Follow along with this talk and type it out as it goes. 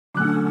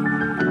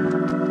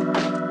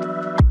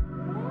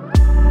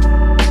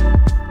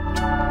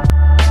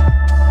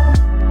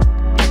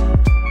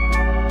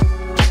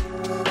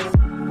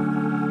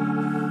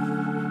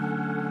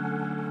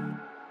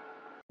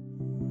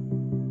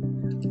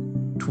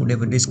Today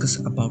we discuss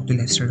about the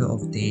lifestyle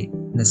of the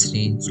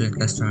Nesrin. So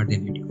let's start the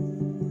video.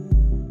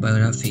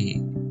 Biography.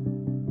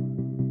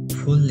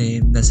 Full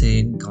name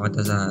Nesrin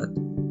Cavadzade,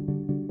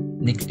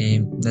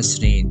 nickname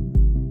Nesrin.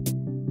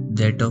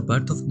 Date of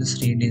birth of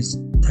Nesrin is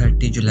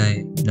 30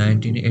 July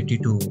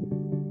 1982.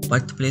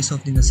 Birthplace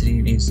of the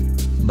Nesrin is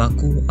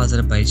Baku,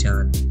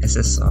 Azerbaijan,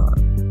 SSR.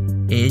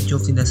 Age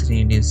of the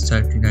Nesrin is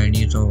 39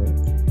 years old.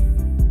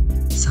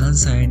 Sun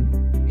sign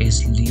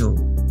is Leo.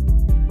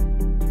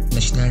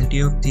 Nationality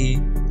of the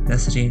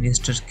Nesrin is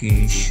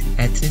Turkish.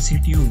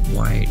 Ethnicity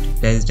white.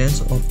 Residence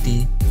of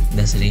the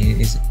Nesrin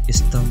is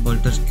Istanbul,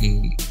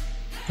 Turkey.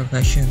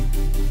 Profession.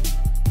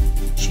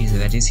 She is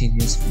very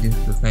serious with this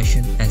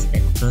profession as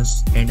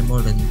actress and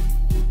model.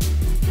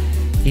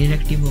 Year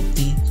active of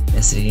the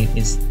Nesrin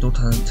is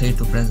 2003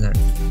 to present.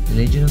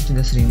 Religion of the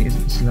Nesrin is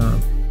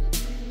Islam.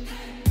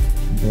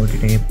 Body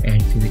type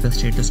and physical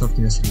status of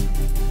the Nesrin.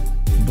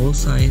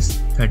 Bust size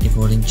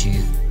 34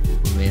 inches.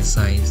 Waist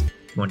size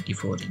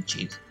 24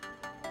 inches.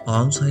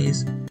 Arm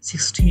size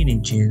 16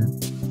 inches.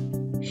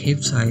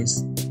 Hip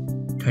size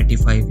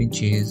 35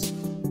 inches.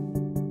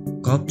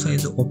 Cup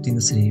size of the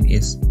Nesrin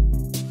is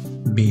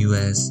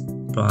BUS.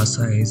 Bra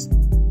size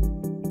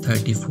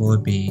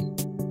 34B.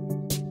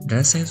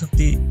 Dress size of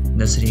the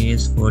Nesrin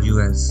is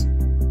 4US.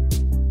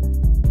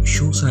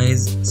 Shoe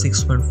size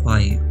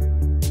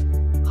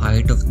 6.5.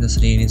 Height of the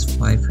Nesrin is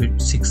 5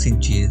 feet 6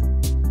 inches.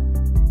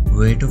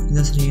 Weight of the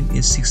Nesrin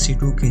is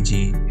 62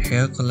 kg.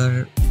 Hair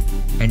color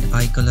and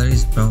eye color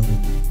is brown.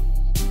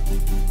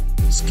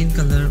 Skin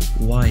color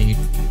white.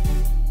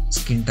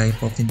 Skin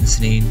type of the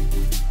Nesrin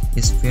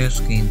is fair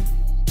skin.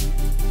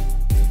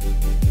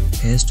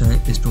 Hairstyle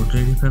is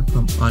totally different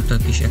from all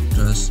Turkish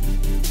actors.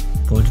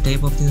 Body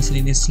type of the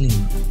Nesrin is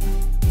slim.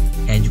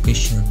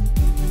 Education.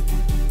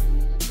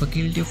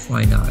 Faculty of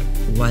Fine Art.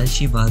 While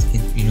she was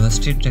in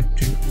university,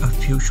 directed a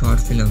few short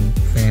films.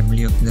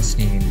 Family of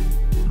Nesrin.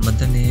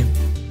 Mother name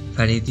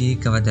Nesrin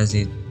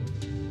Cavadzade.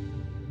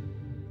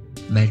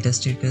 Marital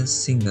status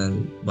single.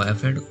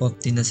 Boyfriend of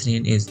the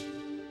Nesrin is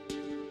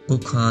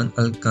Gukhan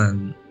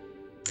Alkan.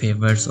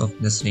 Favorites of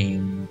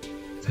Nesrin.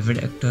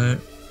 Favorite actor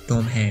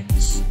Tom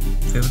Hanks.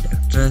 Favorite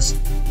actress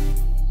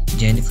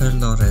Jennifer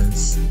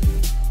Lawrence.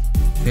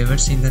 Favorite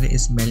singer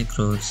is Mel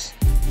Cruz.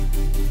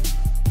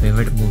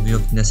 Favorite movie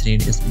of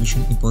Nesrin is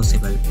Mission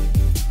Impossible.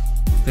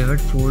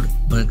 Favorite food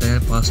burger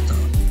and pasta.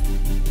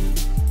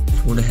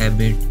 Food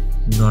habit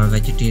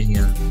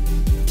non-vegetarian.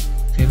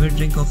 Favorite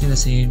drink of the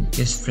Nesrin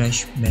is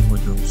fresh mango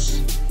juice.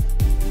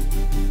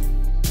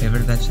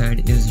 Favorite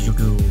website is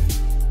YouTube.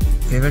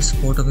 Favorite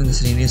sport of the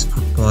Nesrin is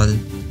football.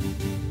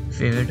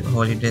 Favorite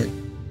holiday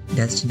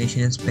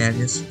destination is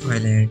Paris,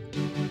 Thailand.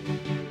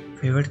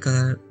 Favorite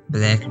color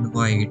black and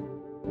white.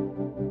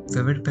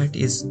 Favorite pet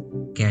is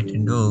cat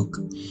and dog.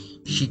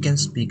 She can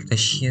speak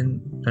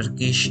Russian,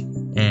 Turkish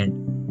and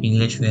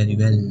English very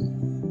well.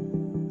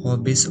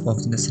 Hobbies of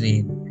the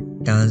Nesrin: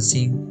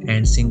 dancing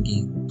and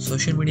singing.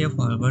 Social media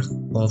followers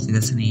of the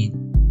Nesrin: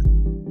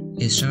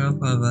 Instagram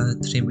follower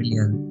 3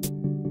 million.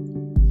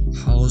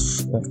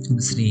 House of the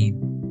Nesrin.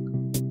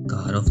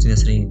 Car of the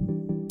Nesrin.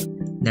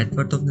 Net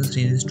worth of the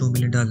Nesrin is $2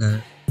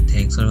 million.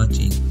 Thanks for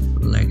watching.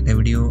 Like the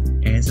video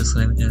and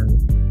subscribe the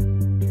channel.